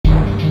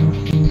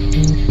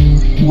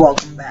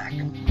welcome back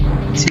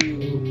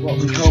to what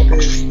we hope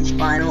is the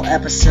final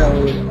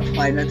episode of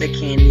Five Nights at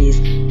Candy's.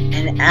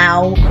 And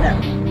ow,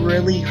 that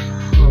really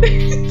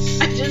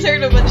hurts. I just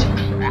heard a bunch of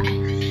crack.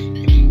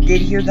 If you did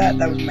hear that,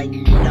 that was my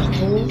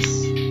knuckles.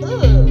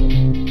 Ugh.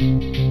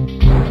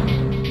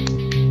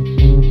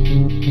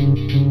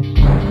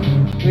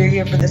 We're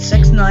here for the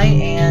 6th night,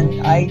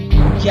 and I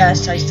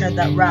said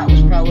that rat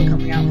was probably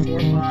coming out 4 or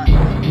 5.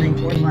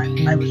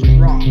 I was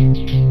wrong.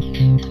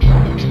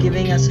 He was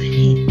giving us a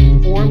hint.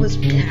 4 was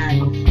cat,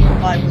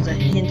 5 was a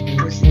hint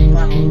towards the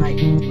final night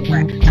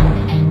rat.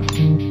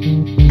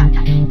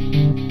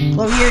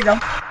 Well, here you go.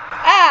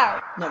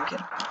 Ow! No, I'm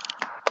kidding.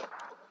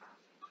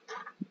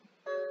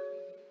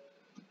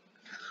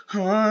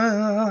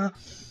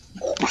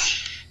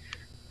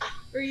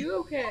 Are you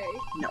okay?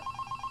 No.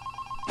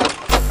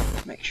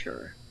 Make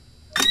sure.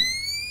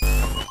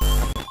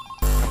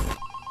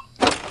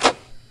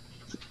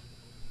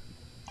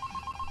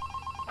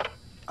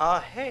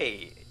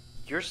 Hey,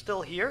 you're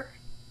still here?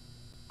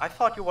 I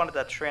thought you wanted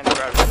that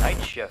transfer out of the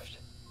night shift.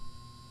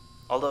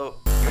 Although,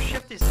 your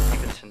shift isn't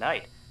even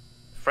tonight.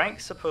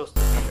 Frank's supposed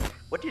to be here.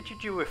 What did you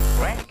do with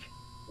Frank?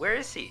 Where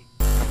is he?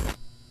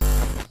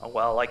 Oh,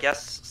 well, I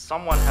guess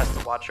someone has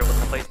to watch over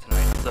the place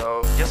tonight,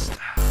 so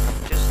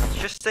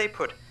just stay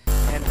put.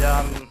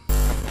 And,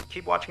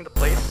 keep watching the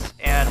place,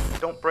 and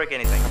don't break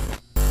anything.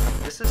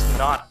 This is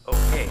not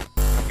okay.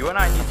 You and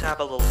I need to have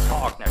a little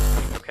talk next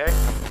week, okay?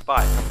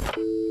 Bye.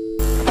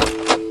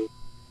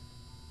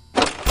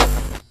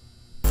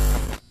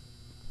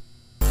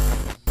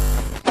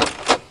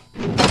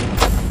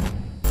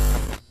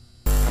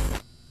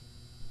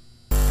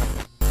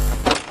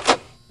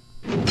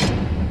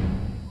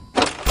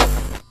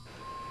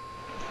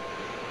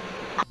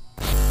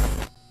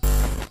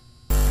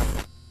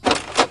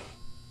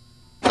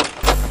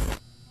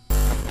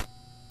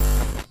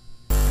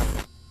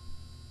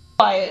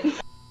 Quiet.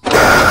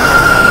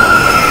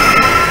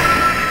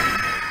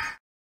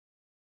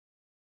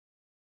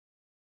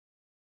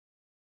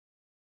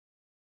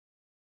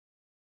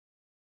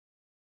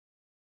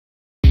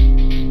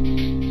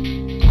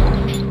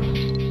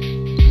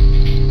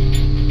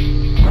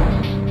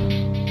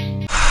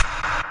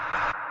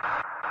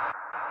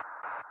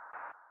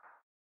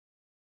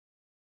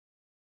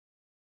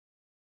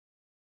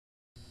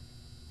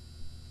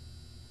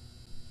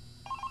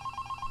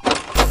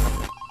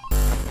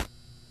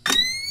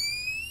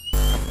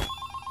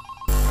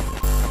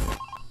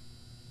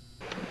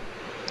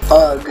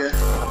 Ugh.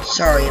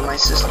 Sorry, my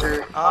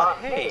sister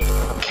Hey.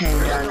 came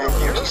down and I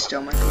think she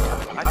still might be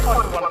down here. I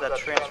thought you wanted that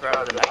transfer out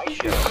of the night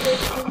shift.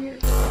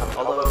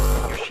 Although,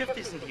 your shift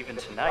isn't even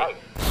tonight.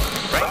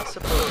 Frank's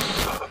supposed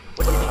to...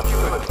 What did you do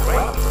with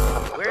Frank?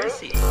 Where is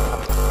he?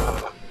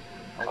 Oh,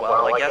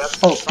 well, I guess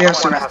there's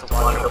someone the has to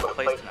watch over the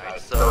place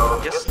tonight,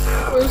 so just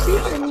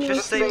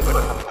stay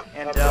put.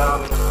 And,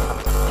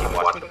 keep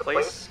watching the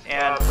place,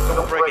 and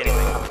don't break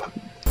anything.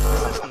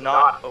 This is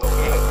not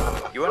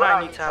okay. You and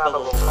I need to have a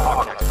little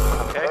talk next week,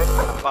 okay?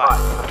 Bye.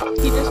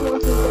 He just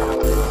wants his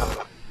hours.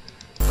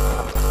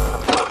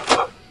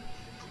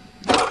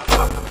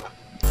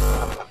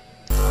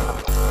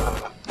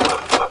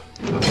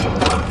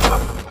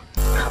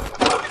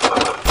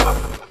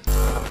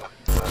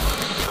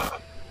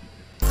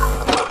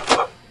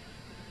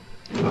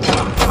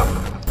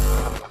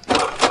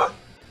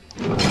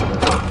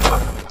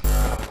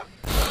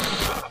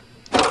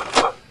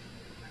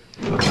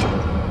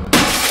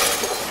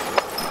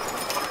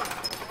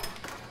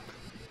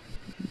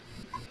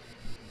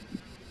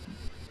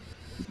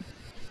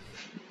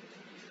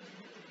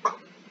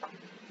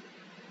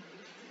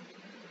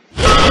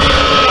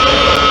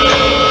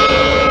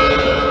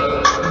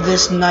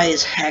 This night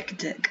is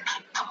hectic.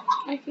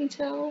 I can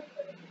tell.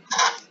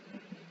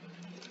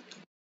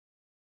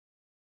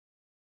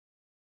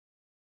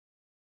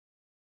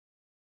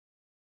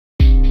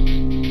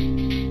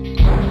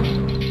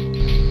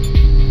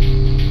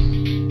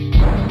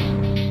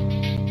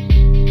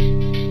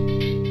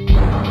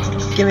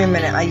 Give me a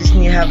minute, I just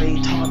need to have a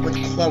talk with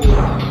Chloe.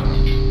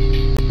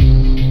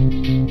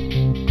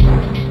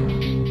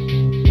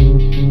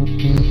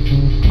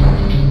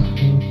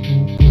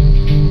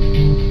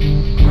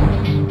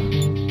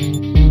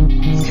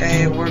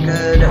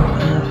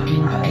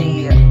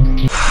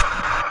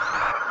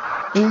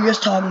 We were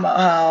just talking about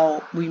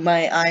how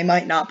I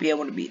might not be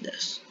able to beat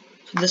this.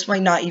 So this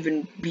might not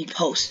even be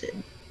posted.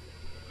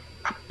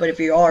 But if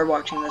you are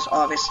watching this,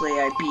 obviously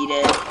I beat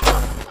it.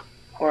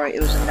 Or it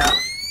was enough,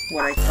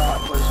 what I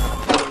thought was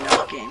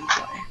enough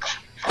gameplay.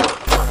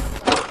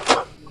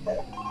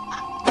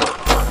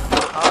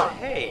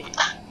 Hey,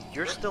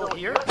 you're still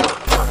here?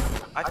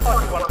 I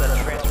thought you wanted that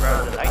transfer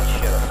out of the night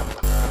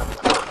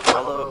shift.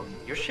 Although,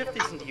 your shift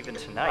isn't even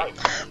tonight.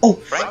 Oh!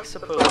 Frank's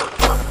supposed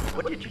to...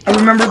 What did you do? I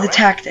remember the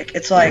tactic.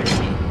 It's like...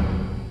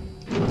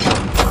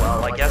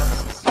 Well, I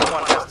guess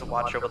someone has to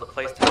watch over the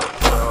place tonight,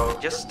 so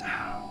just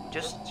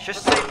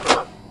stay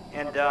put.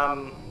 And,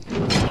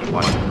 keep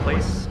watching the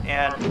place,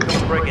 and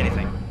don't break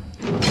anything.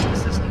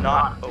 This is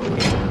not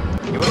okay.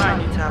 You and I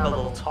need to have a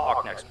little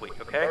talk next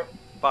week, okay?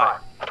 Bye.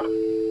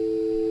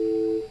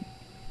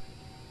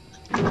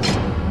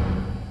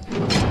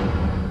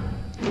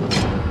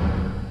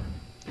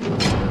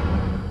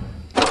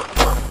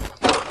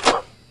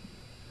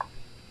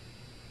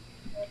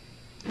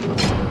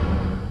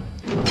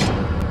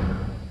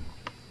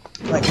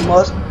 Like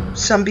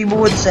some people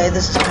would say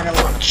this is kind of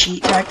like a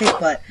cheat tactic,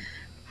 but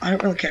I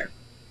don't really care.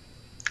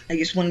 I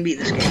just want to beat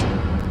this game.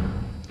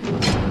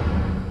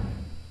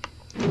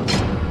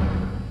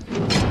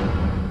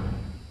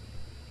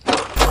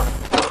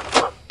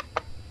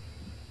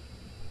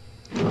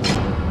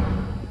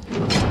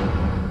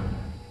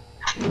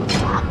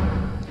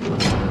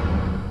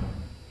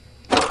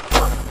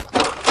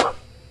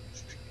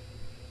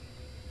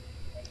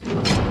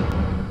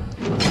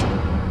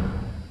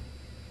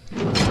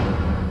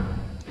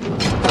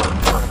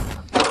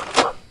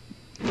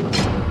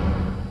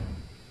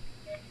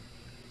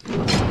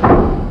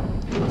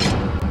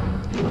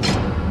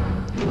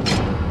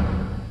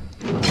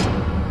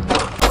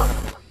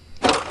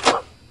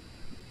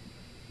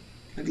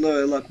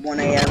 Literally, look, 1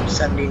 a.m.,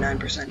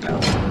 79% power.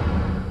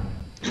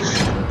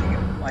 I think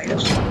it might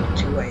have swapped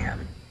to 2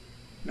 a.m.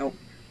 Nope.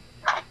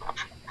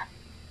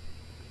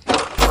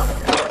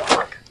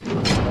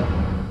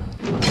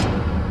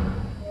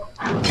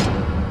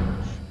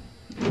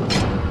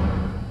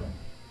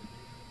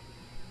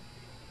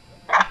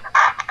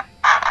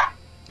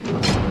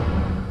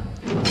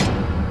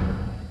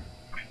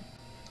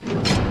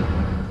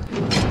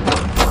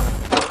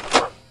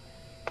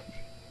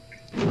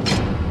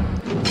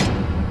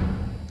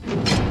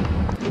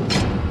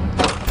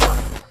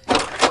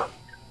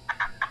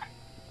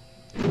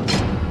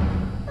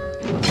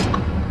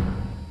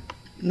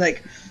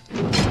 Like,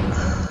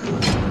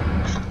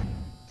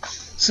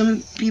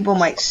 some people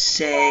might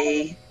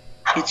say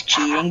it's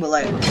cheating, but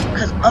like,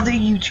 because other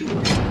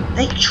YouTubers,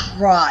 they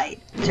tried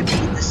to beat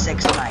the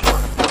 6th night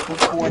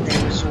before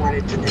they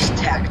resorted to this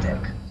tactic.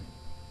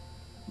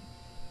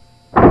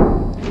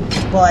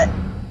 But,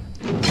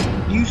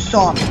 you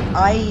saw me,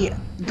 I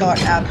got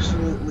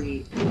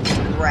absolutely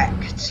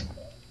wrecked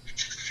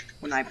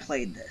when I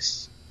played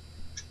this.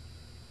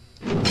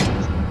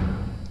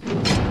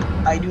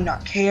 I do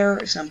not care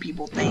if some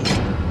people think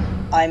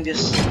I'm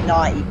just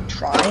not even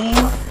trying,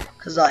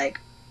 because, like,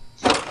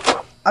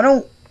 I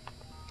don't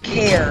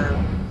care,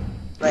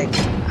 like,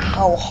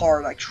 how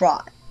hard I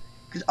try.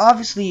 Because,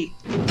 obviously,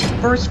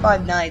 first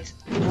 5 nights,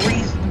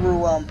 breezed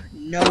through them,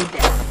 no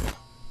death.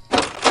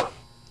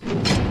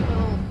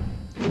 Well,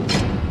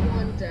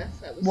 one death,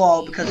 that was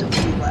Well, me. because of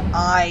you, but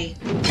I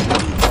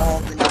beat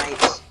all the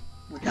nights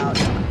without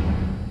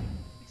dying.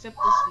 Except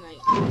this night.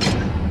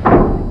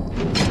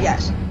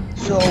 Yes.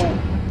 So,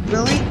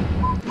 really,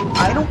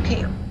 I don't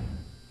care.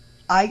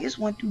 I just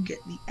want to get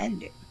the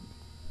ending.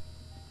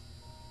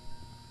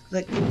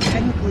 Like,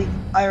 technically,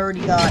 I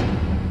already got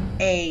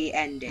a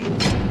ending.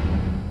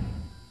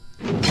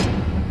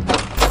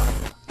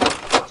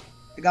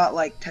 I got,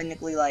 like,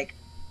 technically, like,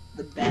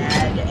 the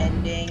bad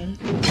ending.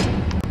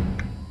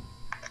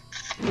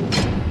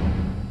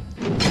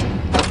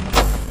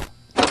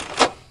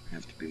 I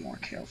have to be more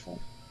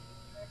careful.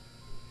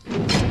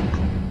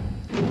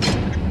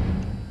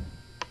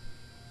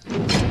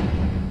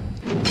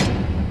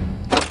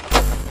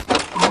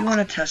 I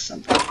want to test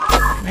something.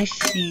 Can I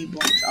see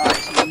Blank's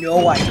eyes?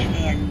 No, I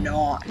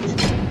cannot.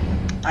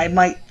 I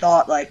might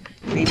thought, like,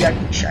 maybe I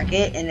can check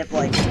it, and if,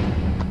 like,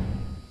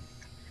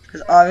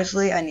 because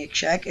obviously I need to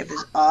check if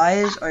his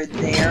eyes are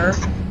there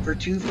for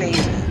 2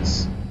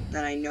 phases,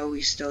 then I know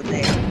he's still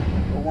there.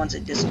 But once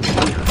it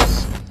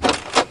disappears.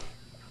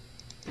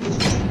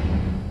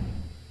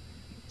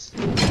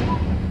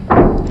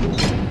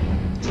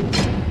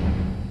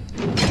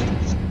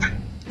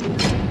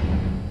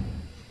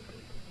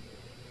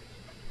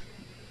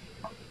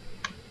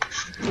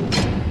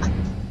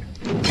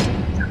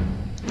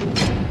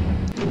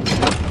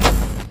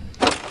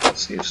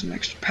 Save some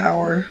extra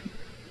power.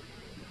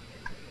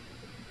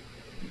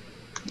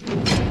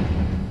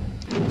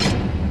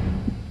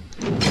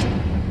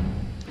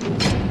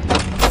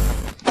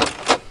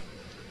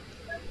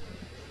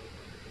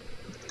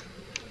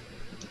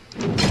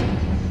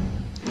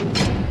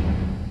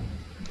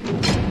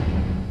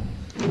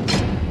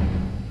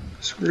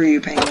 Screw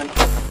you, penguin.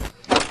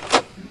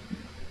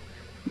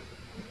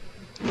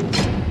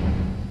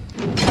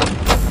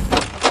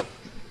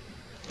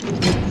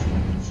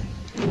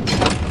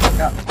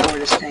 Got the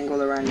cord is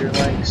tangled around your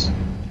legs.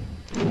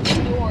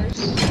 And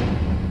yours.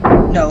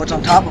 No, it's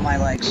on top of my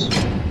legs.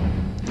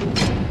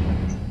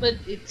 But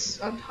it's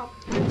on top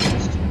of my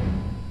legs too.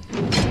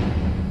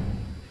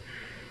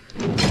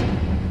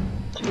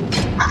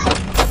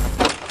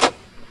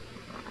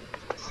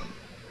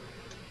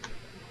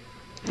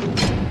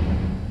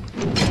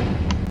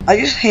 I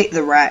just hate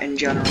the rat in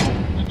general.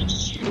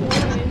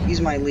 Why?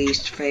 He's my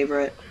least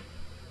favorite.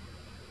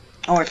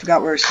 Oh, I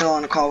forgot we were still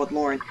on a call with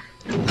Lauren.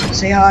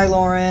 Say hi,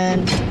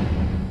 Lauren.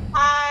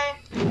 Hi.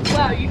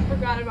 Wow, you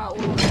forgot about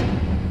Lauren.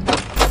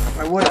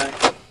 Why would I?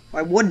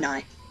 Why wouldn't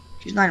I?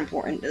 She's not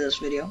important to this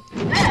video.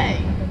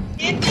 Hey!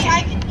 Anthony,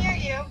 I can hear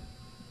you.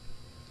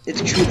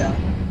 It's true though.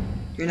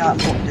 You're not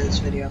important to this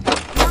video.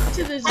 Not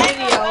to this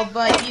video,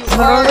 but you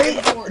are Literally,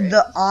 important.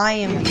 I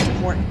am the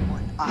important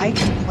one. I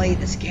can play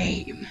this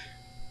game.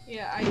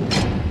 Yeah, I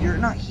know. You're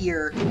not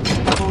here.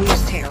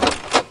 Police terror.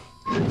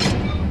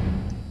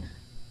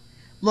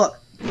 Look,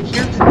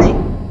 here's the thing.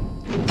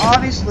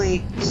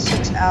 obviously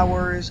 6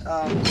 hours.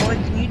 Chloe,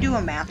 can you do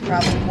a math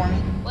problem for me?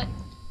 What?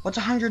 What's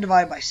 100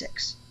 divided by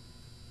 6?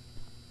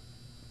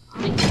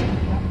 I can't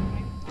remember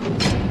my phone.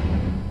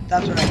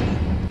 That's what I mean.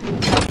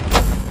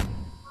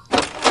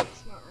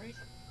 That's not right.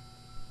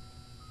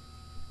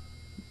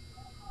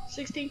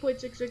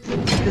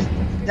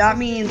 16.666. That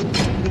means you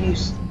can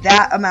use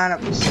that amount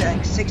of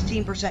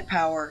 16%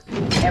 power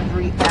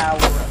every hour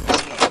of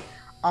this game.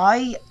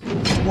 I'm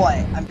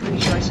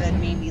pretty sure I said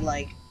maybe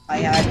like, I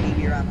had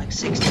maybe around like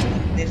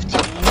 16, 15.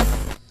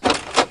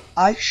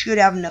 I should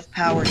have enough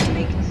power to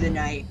make it through the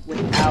night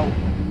without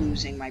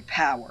losing my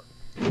power.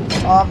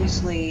 But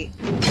obviously,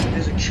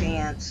 there's a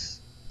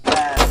chance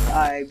that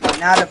I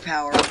run out of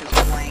power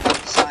because Blank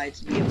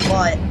decides to be a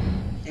butt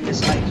and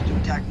decides to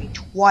attack me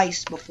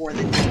twice before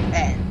the night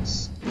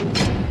ends.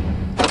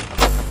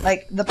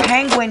 Like, the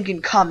penguin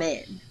can come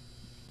in.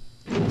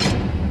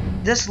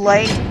 This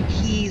late,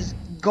 he's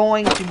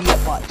going to be a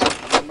butt to me,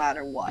 no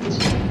matter what.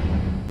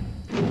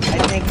 I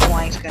think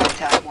Blank's gonna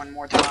attack one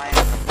more time.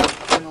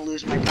 I'm gonna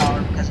lose my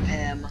power because of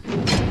him.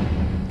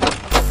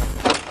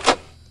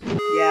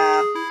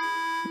 Yeah.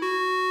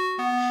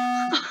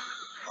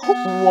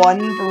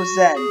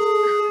 1%.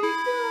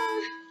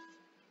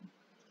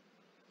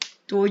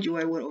 Told you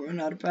I would have run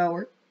out of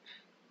power.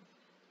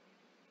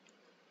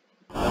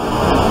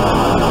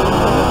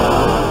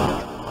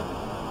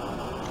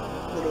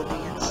 Little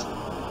dance.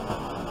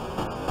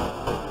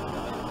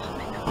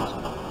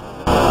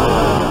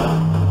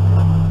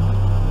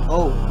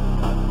 Oh,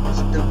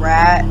 it's the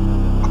rat,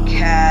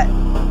 cat,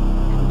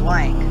 and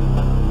Blank.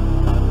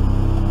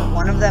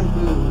 One of them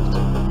moved.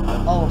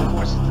 Oh, of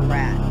course it's the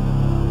rat.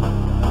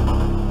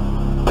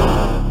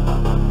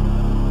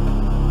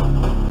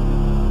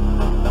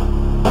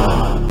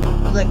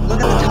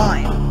 Look at the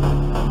time.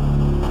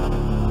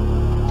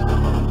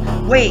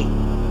 Wait.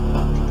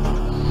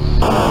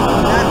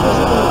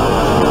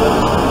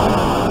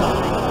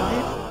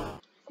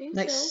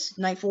 That was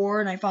night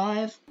 4, night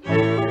 5.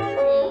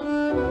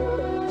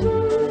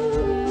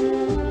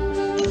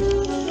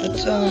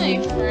 Let's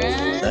Hi,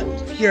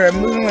 friend. Here, I'm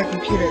moving my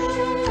computer.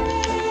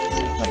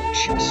 Like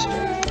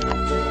Chester.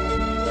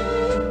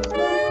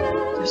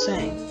 Just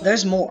saying.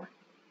 There's more.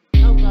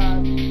 Oh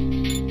god.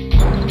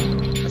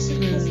 That's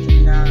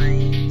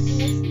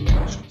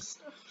nice.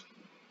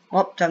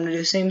 Well, time to do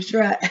the same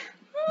strat.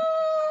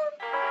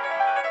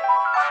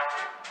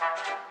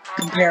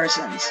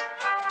 Comparisons.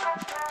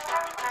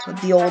 So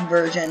the old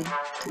version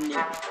to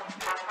new.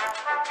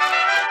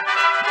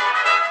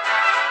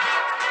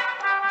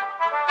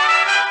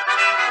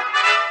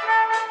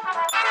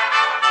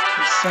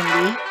 There's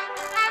Cindy.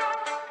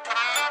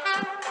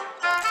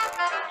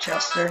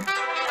 Chester.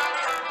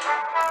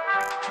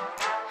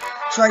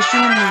 So I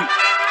assume in the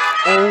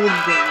old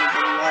games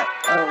and what?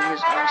 Oh,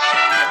 his eyes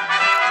shine.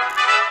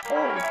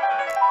 Oh.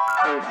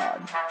 Oh god.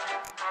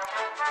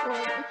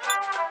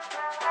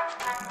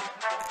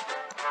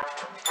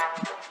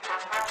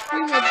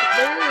 Pretty much,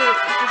 they're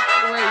just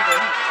great right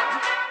now.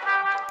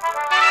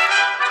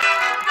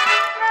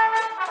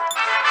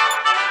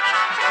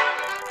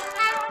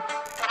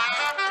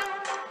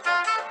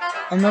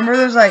 I remember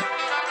there's like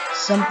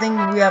something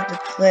we have to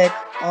click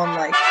on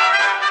like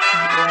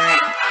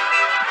blank.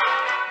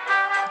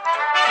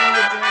 And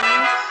the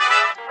drones.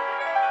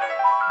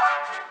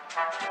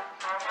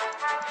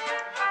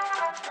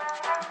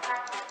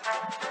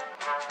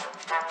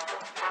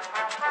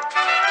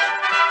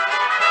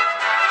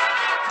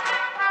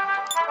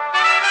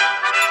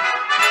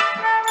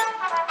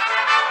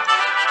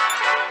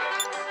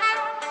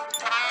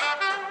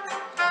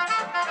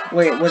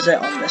 Wait, was it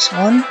on this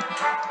one?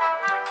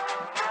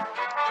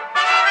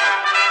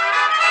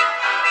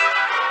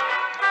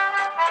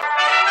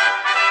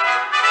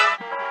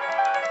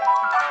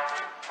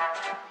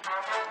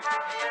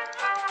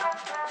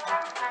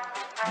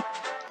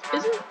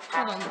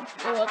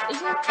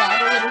 Isn't that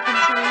a little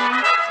concerning?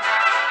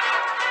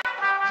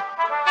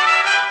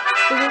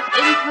 Because it's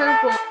in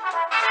purple.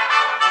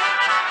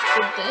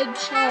 The dead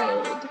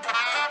child.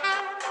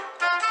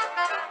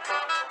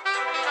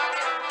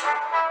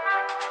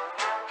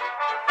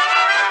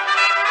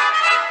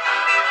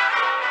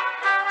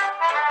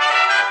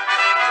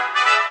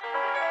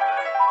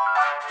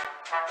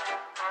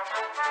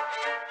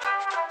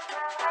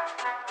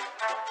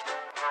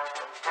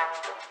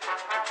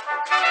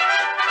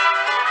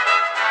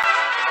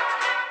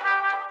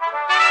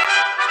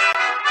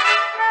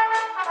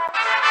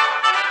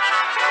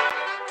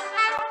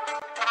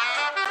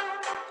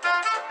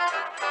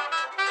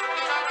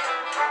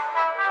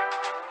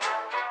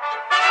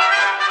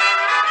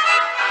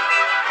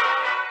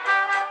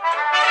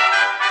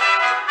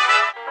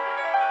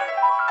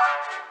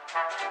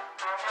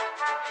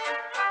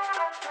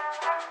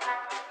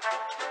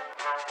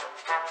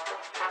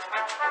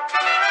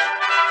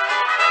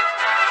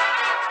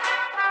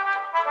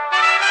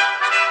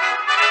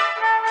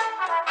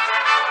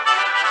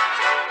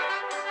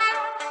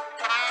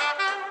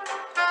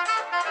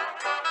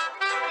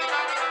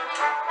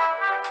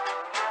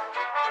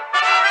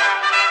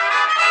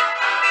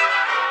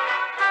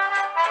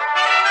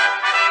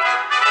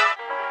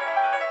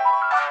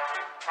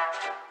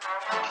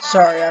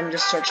 Sorry, I'm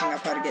just searching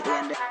up how to get the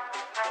ending.